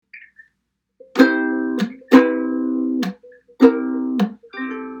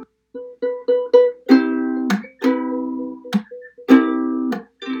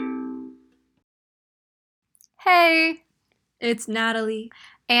It's Natalie.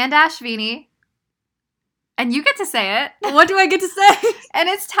 And Ashvini. And you get to say it. What do I get to say? And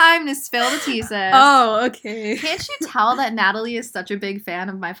it's time to spill the tea, sis. Oh, okay. Can't you tell that Natalie is such a big fan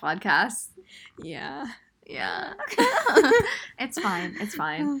of my podcast? Yeah. Yeah. It's fine. It's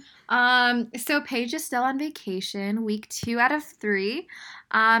fine. So Paige is still on vacation, week 2 out of 3.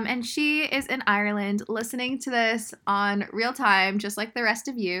 And she is in Ireland listening to this on real time, just like the rest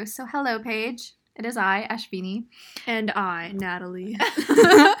of you. So hello, Paige. It is I, Ashvini. And I, Natalie.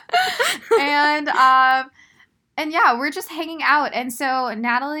 And yeah, we're just hanging out. And so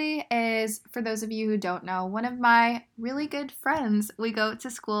Natalie is, for those of you who don't know, one of my really good friends. We go to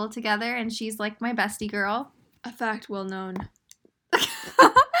school together, and she's like my bestie girl. A fact well known.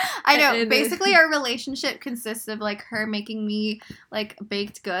 I know. Basically, our relationship consists of like her making me like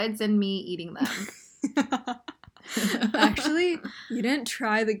baked goods and me eating them. Actually, you didn't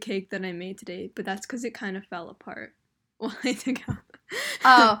try the cake that I made today, but that's because it kind of fell apart while I took out.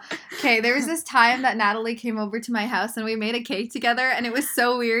 Oh, okay. There was this time that Natalie came over to my house and we made a cake together, and it was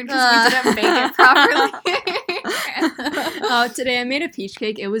so weird because we didn't bake it properly. Today I made a peach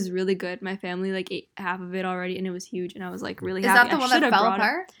cake. It was really good. My family like ate half of it already, and it was huge, and I was like really happy. Is that the one that fell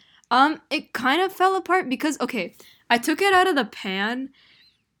apart? It kind of fell apart because, okay, I took it out of the pan,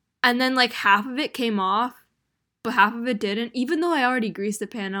 and then like half of it came off, but half of it didn't. Even though I already greased the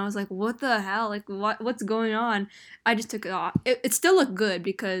pan, I was like, what the hell? Like, what's going on? I just took it off. It still looked good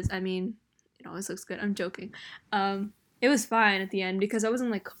because, I mean, it always looks good. I'm joking. It was fine at the end because I wasn't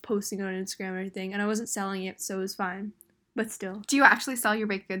like posting it on Instagram or anything, and I wasn't selling it, so it was fine. But still. Do you actually sell your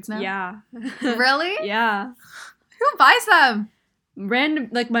baked goods now? Yeah. Really? Yeah. Who buys them? Random,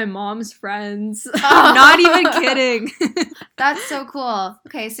 like my mom's friends. I'm not even kidding. That's so cool.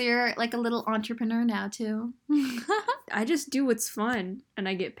 Okay, so you're like a little entrepreneur now too. I just do what's fun and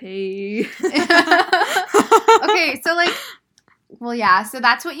I get paid. Okay, so like, well, yeah, so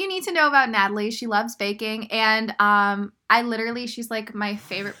that's what you need to know about Natalie. She loves baking, and she's like my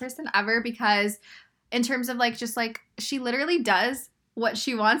favorite person ever because in terms of like just like she literally does what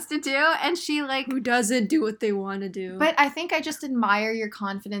she wants to do, and she like who doesn't do what they want to do. But I think I just admire your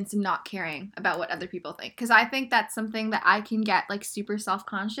confidence in not caring about what other people think, because I think that's something that I can get like super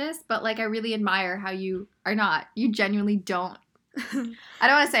self-conscious, but like I really admire how you are not. You genuinely don't. I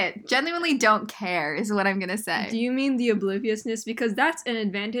don't want to say it. Genuinely don't care is what I'm gonna say. Do you mean the obliviousness? Because that's an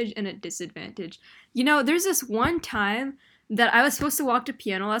advantage and a disadvantage. You know, there's this one time that I was supposed to walk to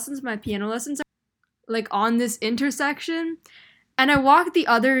piano lessons. My piano lessons are like on this intersection. And I walked the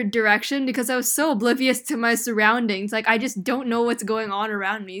other direction because I was so oblivious to my surroundings. Like, I just don't know what's going on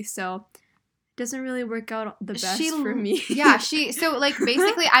around me, so it doesn't really work out the best for me. Yeah, so, like,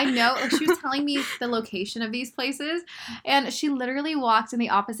 basically, I know, like, she was telling me the location of these places, and she literally walked in the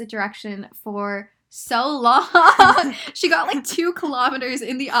opposite direction for so long. She got, like, 2 kilometers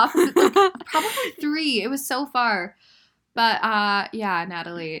in the opposite, like, probably 3. It was so far. But, yeah,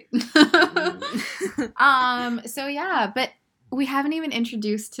 Natalie. So, yeah, but we haven't even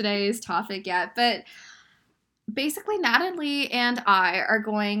introduced today's topic yet, but basically Natalie and I are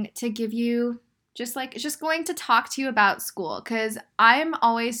going to give you just going to talk to you about school, because I'm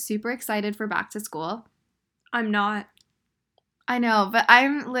always super excited for back to school. I'm not. I know, but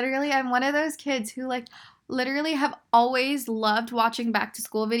I'm one of those kids who like literally have always loved watching back to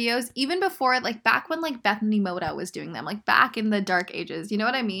school videos, even before, like, back when, like, Bethany Moda was doing them, like, back in the dark ages. You know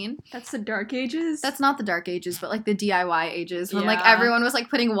what I mean? That's the dark ages? That's not the dark ages, but, like, the DIY ages when, like, everyone was, like,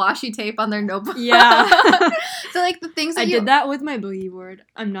 putting washi tape on their notebook. Yeah. So, like, the things that I did that with my boogie board.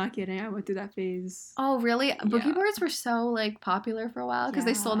 I'm not kidding. I went through that phase. Oh, really? Yeah. Boogie boards were so, like, popular for a while because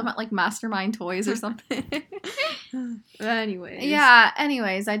they sold them at, like, Mastermind Toys or something. Anyways. Yeah,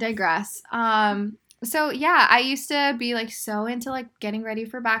 anyways, I digress. So, yeah, I used to be, like, so into, like, getting ready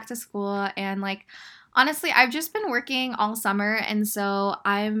for back to school, and, like, honestly, I've just been working all summer, and so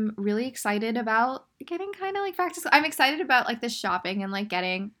I'm really excited about getting kind of, like, back to school. I'm excited about, like, the shopping and, like,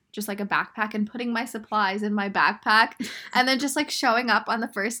 getting just, like, a backpack and putting my supplies in my backpack, and then just, like, showing up on the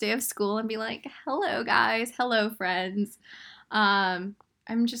first day of school and be like, hello, guys, hello, friends.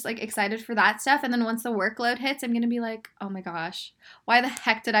 I'm just, like, excited for that stuff. And then once the workload hits, I'm going to be like, oh, my gosh, why the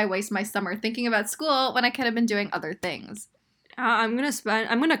heck did I waste my summer thinking about school when I could have been doing other things? I'm going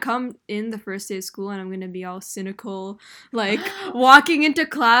to come in the first day of school and I'm going to be all cynical, like, walking into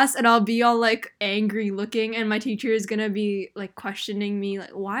class, and I'll be all, like, angry looking, and my teacher is going to be, like, questioning me, like,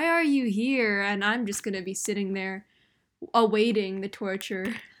 why are you here? And I'm just going to be sitting there awaiting the torture.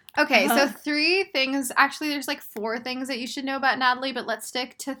 Okay, so 3 things. Actually, there's like 4 things that you should know about Natalie, but let's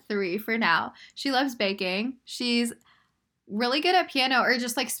stick to 3 for now. She loves baking. She's really good at piano, or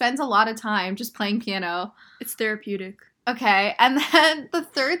just like spends a lot of time just playing piano. It's therapeutic. Okay, and then the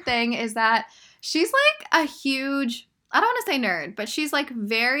third thing is that she's like a huge, I don't want to say nerd, but she's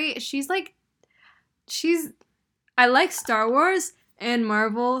like she's I like Star Wars and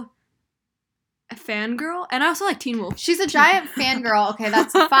Marvel fangirl, and I also like Teen Wolf. she's a giant fangirl. Okay,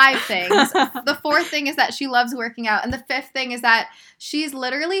 that's 5 things. The fourth thing is that she loves working out, and the fifth thing is that she's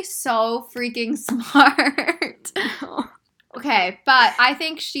literally so freaking smart. Okay, but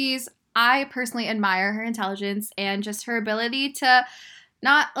I personally admire her intelligence and just her ability to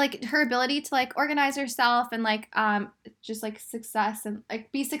like organize herself and like just like success and like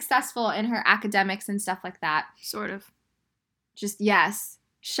be successful in her academics and stuff like that. Sort of. Just yes.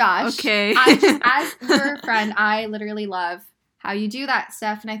 Shush. Okay. I just as her friend, I literally love how you do that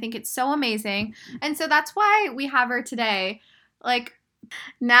stuff and I think it's so amazing. And so that's why we have her today. Like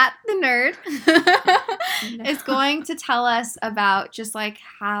Nat the nerd is going to tell us about just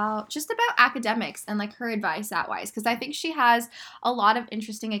about academics and like her advice that wise because I think she has a lot of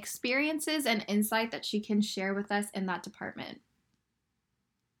interesting experiences and insight that she can share with us in that department.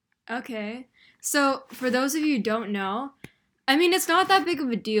 Okay. So, for those of you who don't know, I mean, it's not that big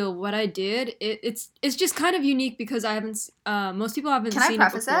of a deal what I did. It's just kind of unique because I haven't most people haven't Can seen I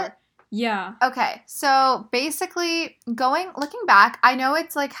preface it before. it? Yeah. Okay, so basically, looking back, I know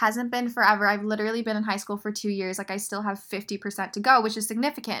it's like hasn't been forever. I've literally been in high school for 2 years. Like I still have 50% to go, which is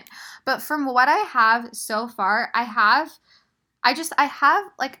significant. But from what I have so far, I have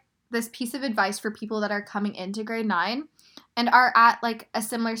like this piece of advice for people that are coming into grade 9 and are at like a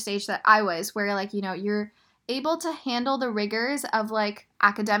similar stage that I was, where like, you know, you're able to handle the rigors of like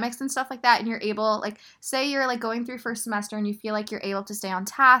academics and stuff like that, and you're able, like, say you're like going through first semester and you feel like you're able to stay on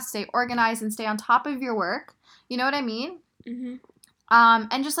task, stay organized, and stay on top of your work. You know what I mean? Mm-hmm.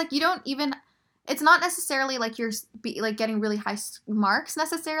 And just like you don't even, it's not necessarily like you're like getting really high marks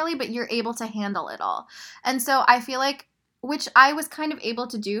necessarily, but you're able to handle it all. And so I feel like, which I was kind of able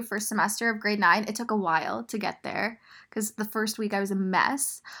to do first semester of grade 9. It took a while to get there because the first week I was a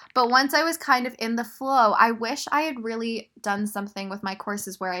mess. But once I was kind of in the flow, I wish I had really done something with my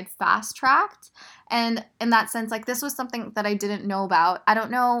courses where I'd fast tracked. And in that sense, like this was something that I didn't know about. I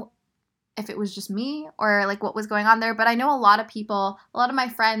don't know if it was just me or like what was going on there, but I know a lot of people, a lot of my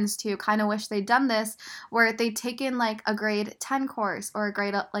friends too, kind of wish they'd done this, where they'd taken like a grade 10 course or a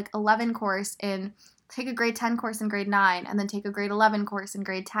grade like 11 course take a grade 10 course in grade 9 and then take a grade 11 course in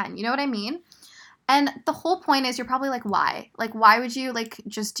grade 10. You know what I mean? And the whole point is, you're probably like, why? Like, why would you like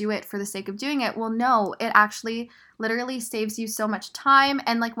just do it for the sake of doing it? Well, no, it actually literally saves you so much time.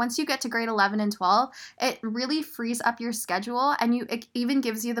 And like once you get to grade 11 and 12, it really frees up your schedule, and it even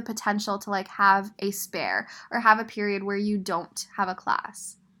gives you the potential to like have a spare or have a period where you don't have a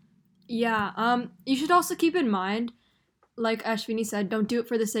class. Yeah. You should also keep in mind, like Ashwini said, don't do it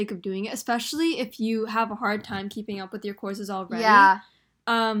for the sake of doing it, especially if you have a hard time keeping up with your courses already. Yeah.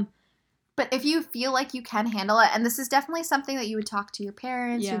 Um, But if you feel like you can handle it, and this is definitely something that you would talk to your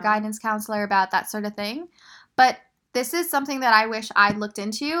parents, your Yeah. guidance counselor about, that sort of thing. But this is something that I wish I'd looked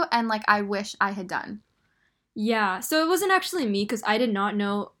into and like I wish I had done. yeah. So it wasn't actually me because I did not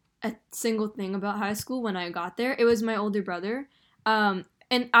know a single thing about high school when I got there. It was my older brother.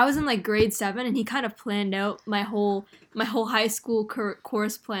 And I was in like grade 7, and he kind of planned out my whole high school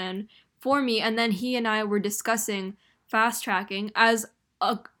course plan for me. And then he and I were discussing fast tracking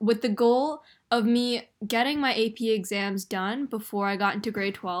with the goal of me getting my AP exams done before I got into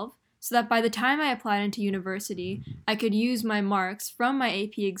grade 12, so that by the time I applied into university, I could use my marks from my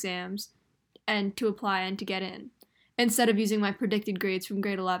AP exams and to apply and to get in, instead of using my predicted grades from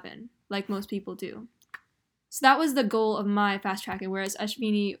grade 11, like most people do. So that was the goal of my fast tracking, whereas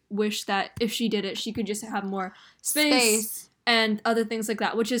Ashwini wished that if she did it, she could just have more space and other things like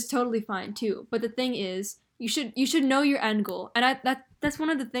that, which is totally fine too. But the thing is, you should know your end goal, and that's one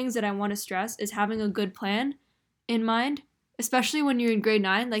of the things that I want to stress, is having a good plan in mind, especially when you're in grade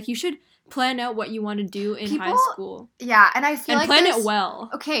 9. Like, you should plan out what you want to do in high school. Yeah, and I feel and like plan it well.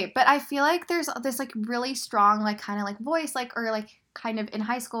 Okay, but I feel like there's this like really strong like kind of like voice like or like kind of in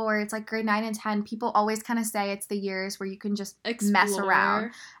high school where it's like grade 9 and 10, people always kind of say it's the years where you can just mess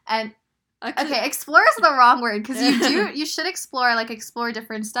around. And okay, explore is the wrong word, because you should explore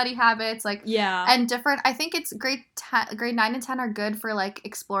different study habits, like, yeah, and different. I think it's grade 9 and 10 are good for like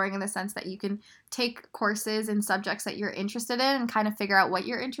exploring, in the sense that you can take courses in subjects that you're interested in and kind of figure out what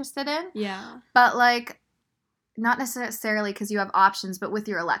you're interested in. Yeah, but like not necessarily because you have options, but with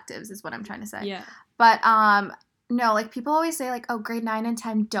your electives is what I'm trying to say. Yeah, but No, like people always say like, oh, grade 9 and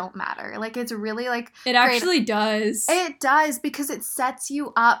 10 don't matter. Like it's really like It actually does. It does because it sets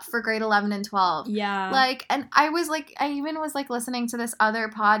you up for grade 11 and 12. Yeah. Like, and I even was like listening to this other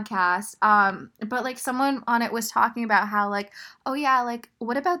podcast, but like someone on it was talking about how like, oh yeah, like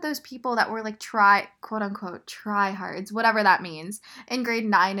what about those people that were like quote unquote tryhards, whatever that means, in grade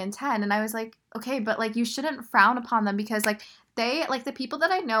 9 and 10. And I was like, okay, but like you shouldn't frown upon them because like they, like the people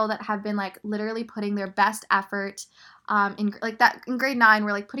that I know that have been like literally putting their best effort in like that in grade 9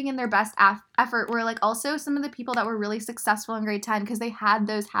 were like putting in their best effort were like also some of the people that were really successful in grade 10 because they had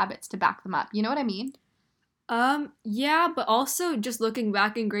those habits to back them up. You know what I mean? Yeah, but also just looking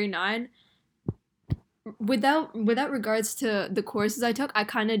back in grade 9, without regards to the courses I took, I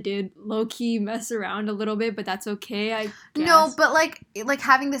kind of did low-key mess around a little bit, but that's okay, I guess. No, but like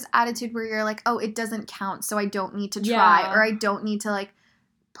having this attitude where you're like, oh, it doesn't count, so I don't need to try, or I don't need to like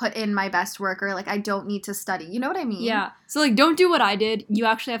put in my best work, or like I don't need to study. You know what I mean? Yeah. So like don't do what I did. You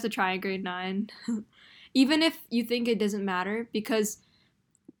actually have to try in grade 9. Even if you think it doesn't matter, because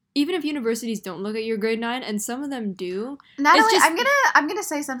even if universities don't look at your grade 9, and some of them do. Natalie, I'm gonna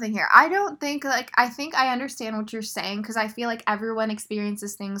say something here. I don't think I think I understand what you're saying because I feel like everyone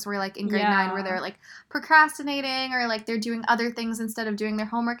experiences things where like in grade 9 where they're like procrastinating or like they're doing other things instead of doing their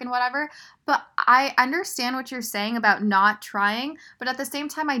homework and whatever. But I understand what you're saying about not trying, but at the same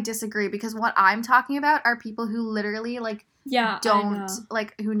time I disagree because what I'm talking about are people who literally like don't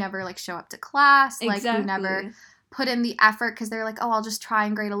like who never like show up to class, like who never put in the effort because they're like, oh, I'll just try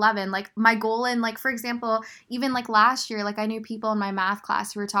in grade 11. Like my goal in like, for example, even like last year, like I knew people in my math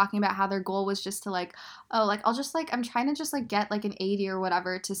class who were talking about how their goal was just to like, oh, like I'll just like, I'm trying to just like get like an 80 or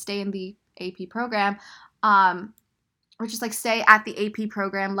whatever to stay in the AP program. Or just like stay at the AP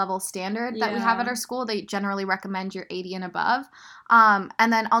program level standard that we have at our school. They generally recommend you're 80 and above.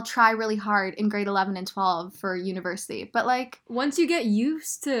 And then I'll try really hard in grade 11 and 12 for university. But like once you get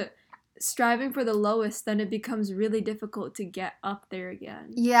used to striving for the lowest, then it becomes really difficult to get up there again.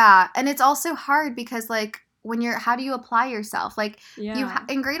 Yeah, and it's also hard because like when you're, how do you apply yourself? Like you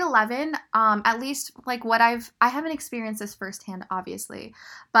in grade 11, at least like what I haven't experienced this firsthand, obviously,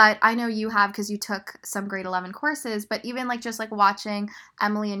 but I know you have because you took some grade 11 courses. But even like just like watching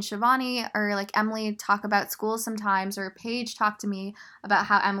Emily and Shivani, or like Emily talk about school sometimes, or Paige talk to me about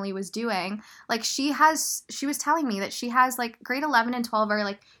how Emily was doing. Like she was telling me that she has like grade 11 and 12 are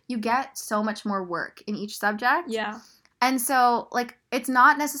like you get so much more work in each subject. Yeah. And so, like, it's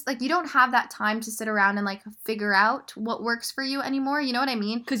not necessarily, like, you don't have that time to sit around and, like, figure out what works for you anymore. You know what I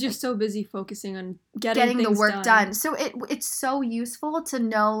mean? Because you're so busy focusing on getting the work done. So it's so useful to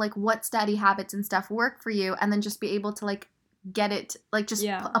know, like, what study habits and stuff work for you, and then just be able to, like, get it, like, just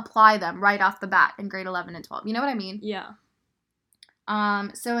apply them right off the bat in grade 11 and 12. You know what I mean? Yeah.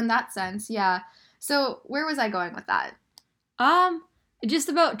 So in that sense, yeah. So where was I going with that? Just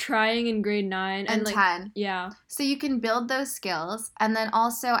about trying in grade 9 and like, 10. Yeah. So you can build those skills. And then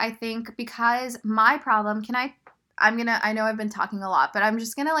also I think because my problem, I know I've been talking a lot, but I'm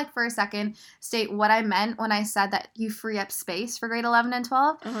just going to like for a second state what I meant when I said that you free up space for grade 11 and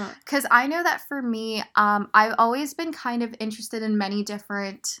 12. Because I know that for me, I've always been kind of interested in many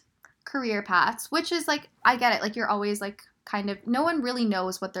different career paths, which is like, I get it. Like you're always like kind of, no one really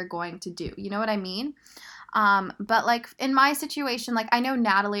knows what they're going to do. You know what I mean? But like in my situation, like I know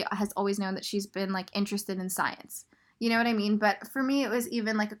Natalie has always known that she's been like interested in science, you know what I mean? But for me, it was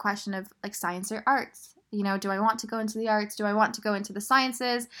even like a question of like science or arts, you know, do I want to go into the arts? Do I want to go into the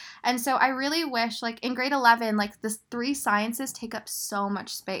sciences? And so I really wish like in grade 11, like the 3 sciences take up so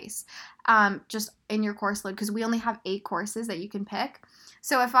much space, just in your course load. 'Cause we only have 8 courses that you can pick.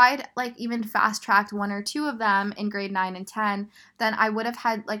 So if I'd like even fast tracked 1 or 2 of them in grade 9 and 10, then I would have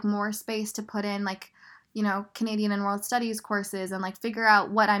had like more space to put in like, you know, Canadian and World Studies courses and like figure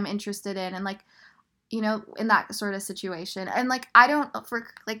out what I'm interested in and like, you know, in that sort of situation. And like, I don't, for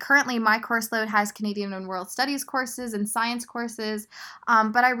like currently my course load has Canadian and World Studies courses and science courses.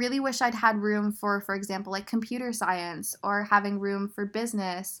 But I really wish I'd had room for example, like computer science, or having room for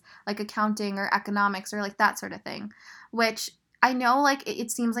business, like accounting or economics or like that sort of thing, which I know, like, it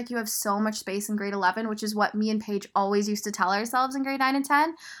seems like you have so much space in grade 11, which is what me and Paige always used to tell ourselves in grade 9 and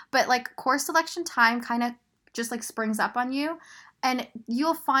 10. But, like, course selection time kind of just, like, springs up on you. And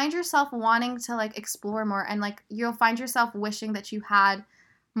you'll find yourself wanting to, like, explore more. And, like, you'll find yourself wishing that you had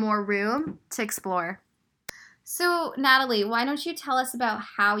more room to explore. So, Natalie, why don't you tell us about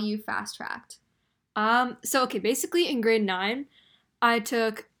how you fast-tracked? So, okay, basically in grade 9,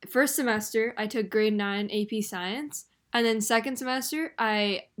 first semester, I took grade 9 AP Science. And then second semester,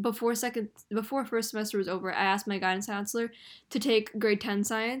 before first semester was over, I asked my guidance counselor to take grade 10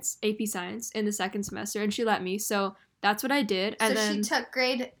 science, AP science, in the second semester, and she let me. So that's what I did. And so then she took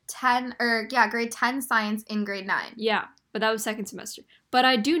grade 10 science in grade 9. yeah, but that was second semester. But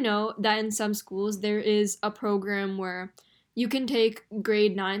I do know that in some schools there is a program where you can take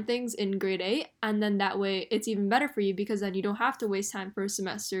grade 9 things in grade 8, and then that way it's even better for you because then you don't have to waste time for a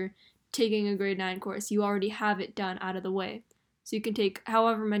semester taking a grade 9 course. You already have it done out of the way. So you can take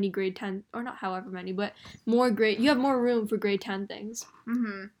however many grade 10, or not however many, but you have more room for grade 10 things.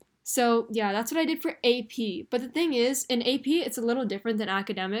 Mm-hmm. So yeah, that's what I did for AP. But the thing is, in AP, it's a little different than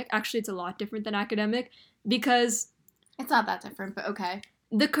academic. Actually, it's a lot different than academic because it's not that different, but okay.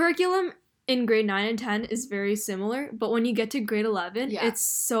 The curriculum in grade 9 and 10 is very similar, but when you get to grade 11, it's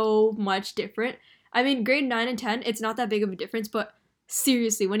so much different. I mean, grade 9 and 10, it's not that big of a difference, but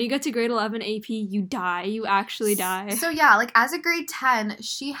seriously, when you get to grade 11 AP, you die. You actually die. So yeah, like as a grade 10,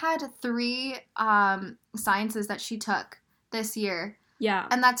 she had 3 sciences that she took this year. Yeah.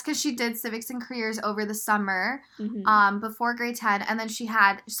 And that's because she did civics and careers over the summer before grade 10. And then she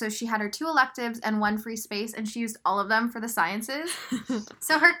had her 2 electives and 1 free space, and she used all of them for the sciences.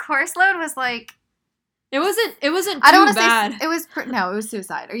 So her course load was like... It wasn't too I don't want to bad. say... it was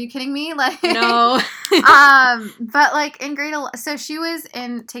suicide. Are you kidding me? Like no. But like in grade 11... So she was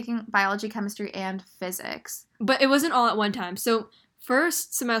taking biology, chemistry, and physics. But it wasn't all at one time. So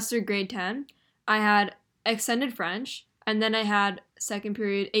first semester, grade 10, I had extended French, and then I had second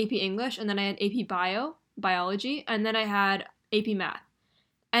period AP English, and then I had AP biology, and then I had AP math.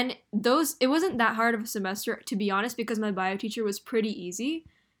 And it wasn't that hard of a semester, to be honest, because my bio teacher was pretty easy.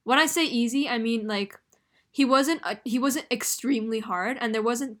 When I say easy, I mean like he wasn't extremely hard, and there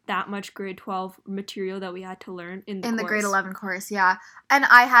wasn't that much grade 12 material that we had to learn in the grade 11 course, yeah. And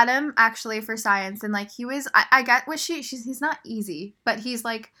I had him actually for science, and like he was I get what he's not easy, but he's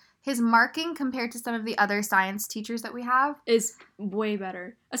like his marking compared to some of the other science teachers that we have is way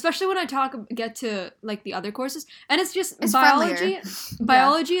better, especially when I get to like the other courses. And it's biology.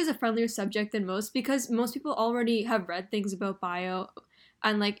 Biology is a friendlier subject than most because most people already have read things about bio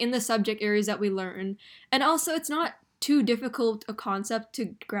and like in the subject areas that we learn. And also it's not too difficult a concept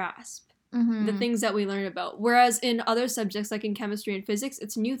to grasp. The things that we learn about. Whereas in other subjects like in chemistry and physics,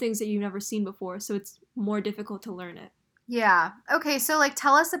 it's new things that you've never seen before, so it's more difficult to learn it. Yeah. Okay, so like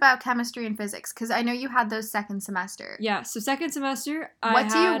tell us about chemistry and physics, because I know you had those second semester. Yeah, so second semester What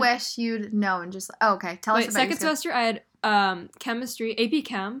do you wish you'd known? Just okay, tell us about second semester I had chemistry, AP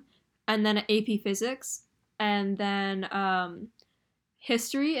Chem, and then AP Physics, and then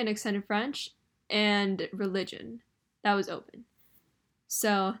history and extended French, and religion. That was open.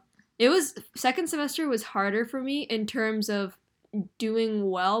 So second semester was harder for me in terms of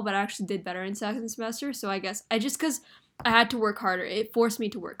doing well, but I actually did better in second semester. So I guess because I had to work harder. It forced me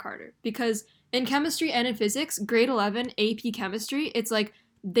to work harder because in chemistry and in physics, grade 11 AP chemistry, it's like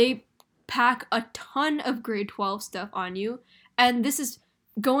they pack a ton of grade 12 stuff on you. And this is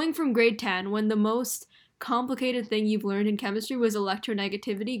going from grade 10 when the most complicated thing you've learned in chemistry was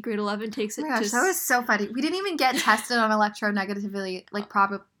electronegativity. Grade 11 takes it oh my gosh, that was so funny. We didn't even get tested on electronegativity like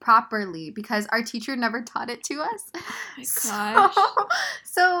properly because our teacher never taught it to us. Oh my gosh.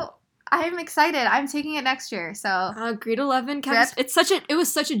 So I'm excited. I'm taking it next year. So grade 11 chemistry. It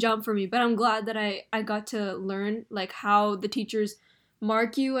was such a jump for me, but I'm glad that I got to learn like how the teachers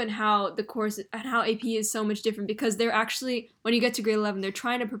mark you and how the course and how AP is so much different because they're actually when you get to grade 11 they're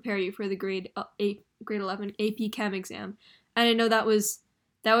trying to prepare you for the grade 11 AP Chem exam. And I know that was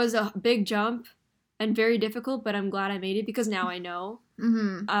a big jump and very difficult, but I'm glad I made it because now I know.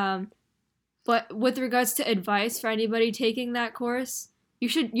 But with regards to advice for anybody taking that course,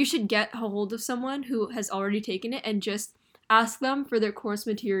 you should get a hold of someone who has already taken it and just ask them for their course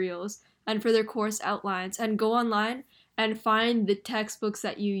materials and for their course outlines and go online and find the textbooks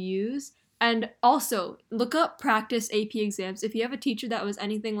that you use. And also look up practice AP exams. If you have a teacher that was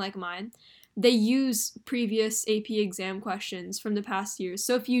anything like mine, they use previous AP exam questions from the past years.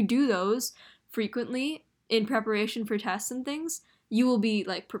 So if you do those frequently in preparation for tests and things, you will be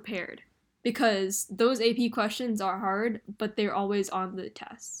like prepared. Because those AP questions are hard, but they're always on the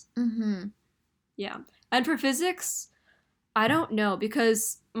tests. Yeah. And for physics, I don't know,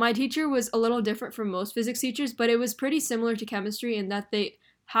 because my teacher was a little different from most physics teachers, but it was pretty similar to chemistry in that they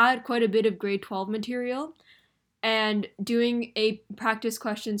had quite a bit of grade 12 material, and doing practice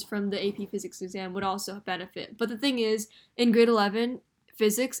questions from the AP physics exam would also benefit. But the thing is, in grade 11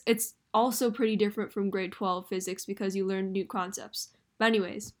 physics, it's also pretty different from grade 12 physics because you learn new concepts. But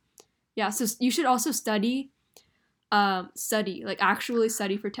anyways, yeah, so you should also actually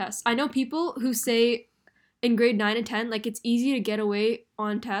study for tests. I know people who say in grade 9 and 10, like, it's easy to get away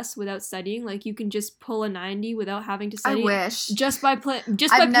on tests without studying. Like, you can just pull a 90 without having to study. I wish. Just by playing.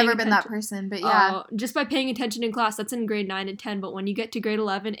 I've never been that person, but yeah. Just by paying attention in class. That's in grade 9 and 10. But when you get to grade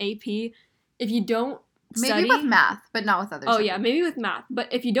 11, AP, if you don't study. Maybe with math, but not with other Oh, yeah, maybe with math.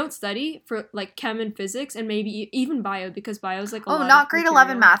 But if you don't study for, like, chem and physics, and maybe even bio, because bio is, like, a lot not of grade material.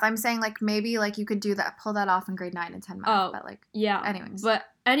 11 math. I'm saying, like, maybe, like, you could pull that off in grade 9 and 10 math. But, like, yeah. Anyways. But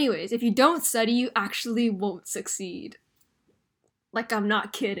anyways, if you don't study, you actually won't succeed. Like, I'm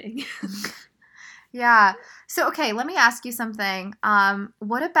not kidding. Yeah. So, okay, let me ask you something.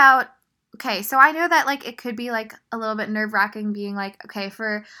 What about, okay, so I know that, like, it could be, like, a little bit nerve-wracking being, like, okay,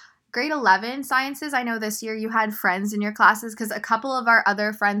 for grade 11 sciences, I know this year you had friends in your classes because a couple of our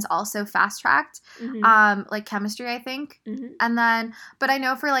other friends also fast-tracked, like chemistry, I think. And then, but I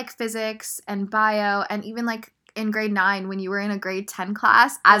know for, like, physics and bio and even, like, in grade 9 when you were in a grade 10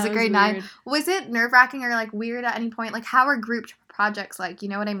 class as a grade 9, was it nerve-wracking or, like, weird at any point? Like, how are group projects like? You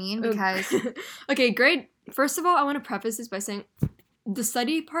know what I mean? Because okay, first of all, I want to preface this by saying the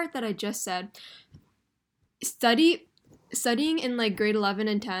study part that I just said, studying in, like, grade 11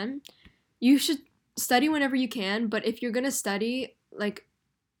 and 10, you should study whenever you can, but if you're gonna study, like,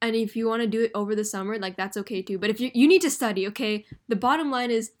 and if you want to do it over the summer, like, that's okay too. But if you need to study, okay? The bottom line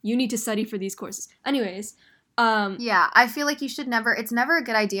is you need to study for these courses. Anyways, yeah, I feel like it's never a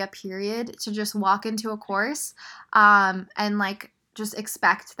good idea, period, to just walk into a course and, like, just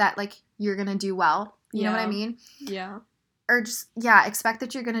expect that, like, you're gonna do well. You know what I mean? Yeah. Or just, yeah, expect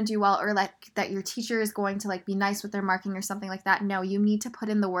that you're gonna do well, or, like, that your teacher is going to, like, be nice with their marking or something like that. No, you need to put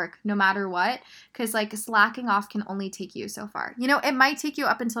in the work no matter what, because, like, slacking off can only take you so far. You know, it might take you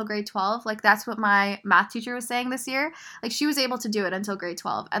up until grade 12. Like, that's what my math teacher was saying this year. Like, she was able to do it until grade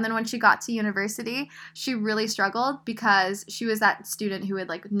 12. And then when she got to university, she really struggled because she was that student who would,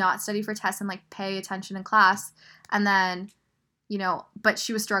 like, not study for tests and, like, pay attention in class. And then, you know, but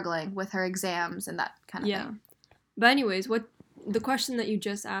she was struggling with her exams and that kind of thing. But anyways, the question that you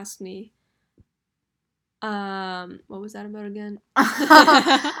just asked me, what was that about again?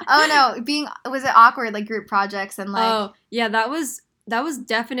 Oh no, was it awkward, like, group projects and, like? Oh, yeah, that was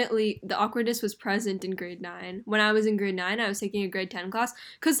definitely, the awkwardness was present in grade 9. When I was in grade 9, I was taking a grade 10 class,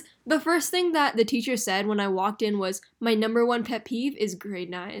 because the first thing that the teacher said when I walked in was, my number one pet peeve is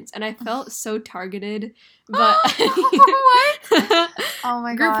grade 9s, and I felt so targeted, but... What? Oh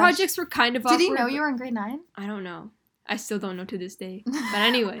my god. Group projects were kind of awkward. Did he know you were in grade 9? I don't know. I still don't know to this day. But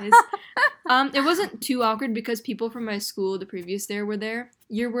anyways, it wasn't too awkward because people from my school the previous year were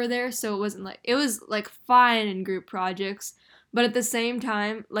there, so it was like fine in group projects, but at the same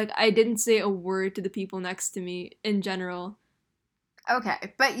time, like, I didn't say a word to the people next to me in general.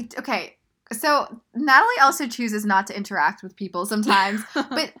 Okay, so Natalie also chooses not to interact with people sometimes.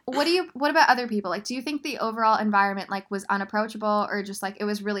 But what about other people? Like, do you think the overall environment, like, was unapproachable, or just, like, it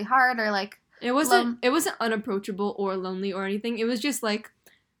was really hard, or, like, it wasn't unapproachable or lonely or anything. It was just like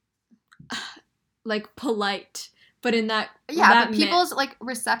polite, but in that but people's like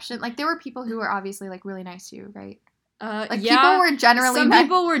reception, like, there were people who were obviously, like, really nice to you, right? Like, people were generally nice.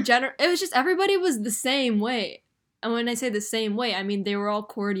 People were it was just everybody was the same way. And when I say the same way, I mean they were all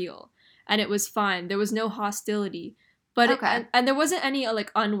cordial and it was fine. There was no hostility. But and there wasn't any,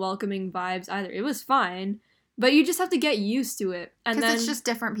 like, unwelcoming vibes either. It was fine. But you just have to get used to it. Because it's just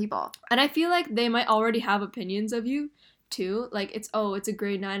different people. And I feel like they might already have opinions of you, too. Like, it's a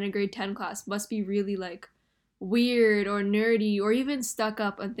grade 9 and grade 10 class. Must be really, like, weird or nerdy or even stuck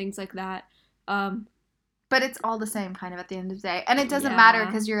up and things like that. But it's all the same kind of at the end of the day. And it doesn't matter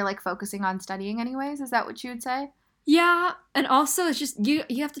because you're, like, focusing on studying anyways. Is that what you would say? Yeah. And also, it's just, you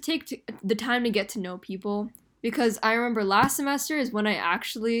have to take the time to get to know people. Because I remember last semester is when I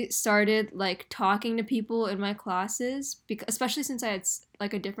actually started, like, talking to people in my classes, especially since I had,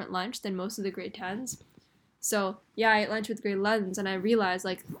 like, a different lunch than most of the grade 10s. So, yeah, I ate lunch with grade 11s, and I realized,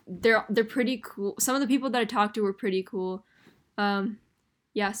 like, they're pretty cool. Some of the people that I talked to were pretty cool.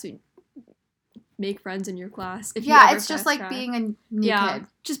 Yeah, so make friends in your class. It's just like being a new kid.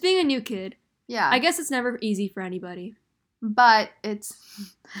 Just being a new kid. Yeah. I guess it's never easy for anybody. But it's,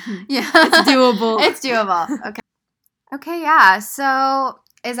 it's doable. It's doable. Okay, yeah. So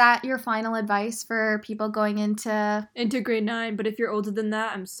is that your final advice for people going into grade 9? But if you're older than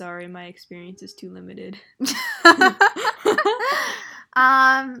that, I'm sorry, my experience is too limited.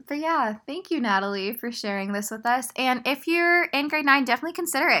 But yeah, thank you, Natalie, for sharing this with us. And if you're in grade 9, definitely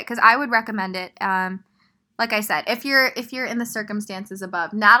consider it, because I would recommend it. Like I said, if you're in the circumstances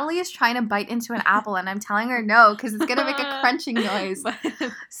above. Natalie is trying to bite into an apple, and I'm telling her no, because it's gonna make a crunching noise.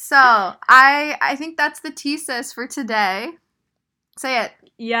 So I think that's the thesis for today. Say it.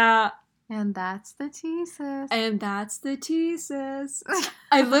 Yeah. And that's the thesis. And that's the thesis.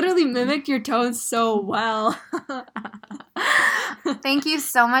 I literally mimicked your tone so well. Thank you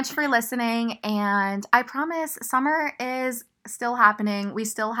so much for listening. And I promise summer is still happening. We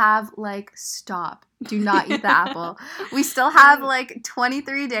still have stop. Do not eat the apple. We still have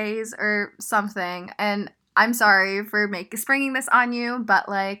 23 days or something. And I'm sorry for springing this on you, but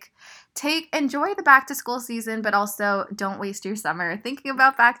enjoy the back to school season, but also don't waste your summer thinking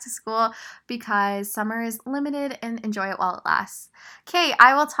about back to school because summer is limited and enjoy it while it lasts. Okay,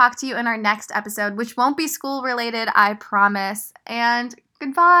 I will talk to you in our next episode, which won't be school related, I promise. And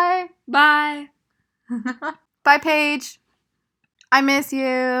goodbye. Bye. Bye, Paige. I miss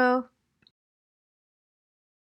you.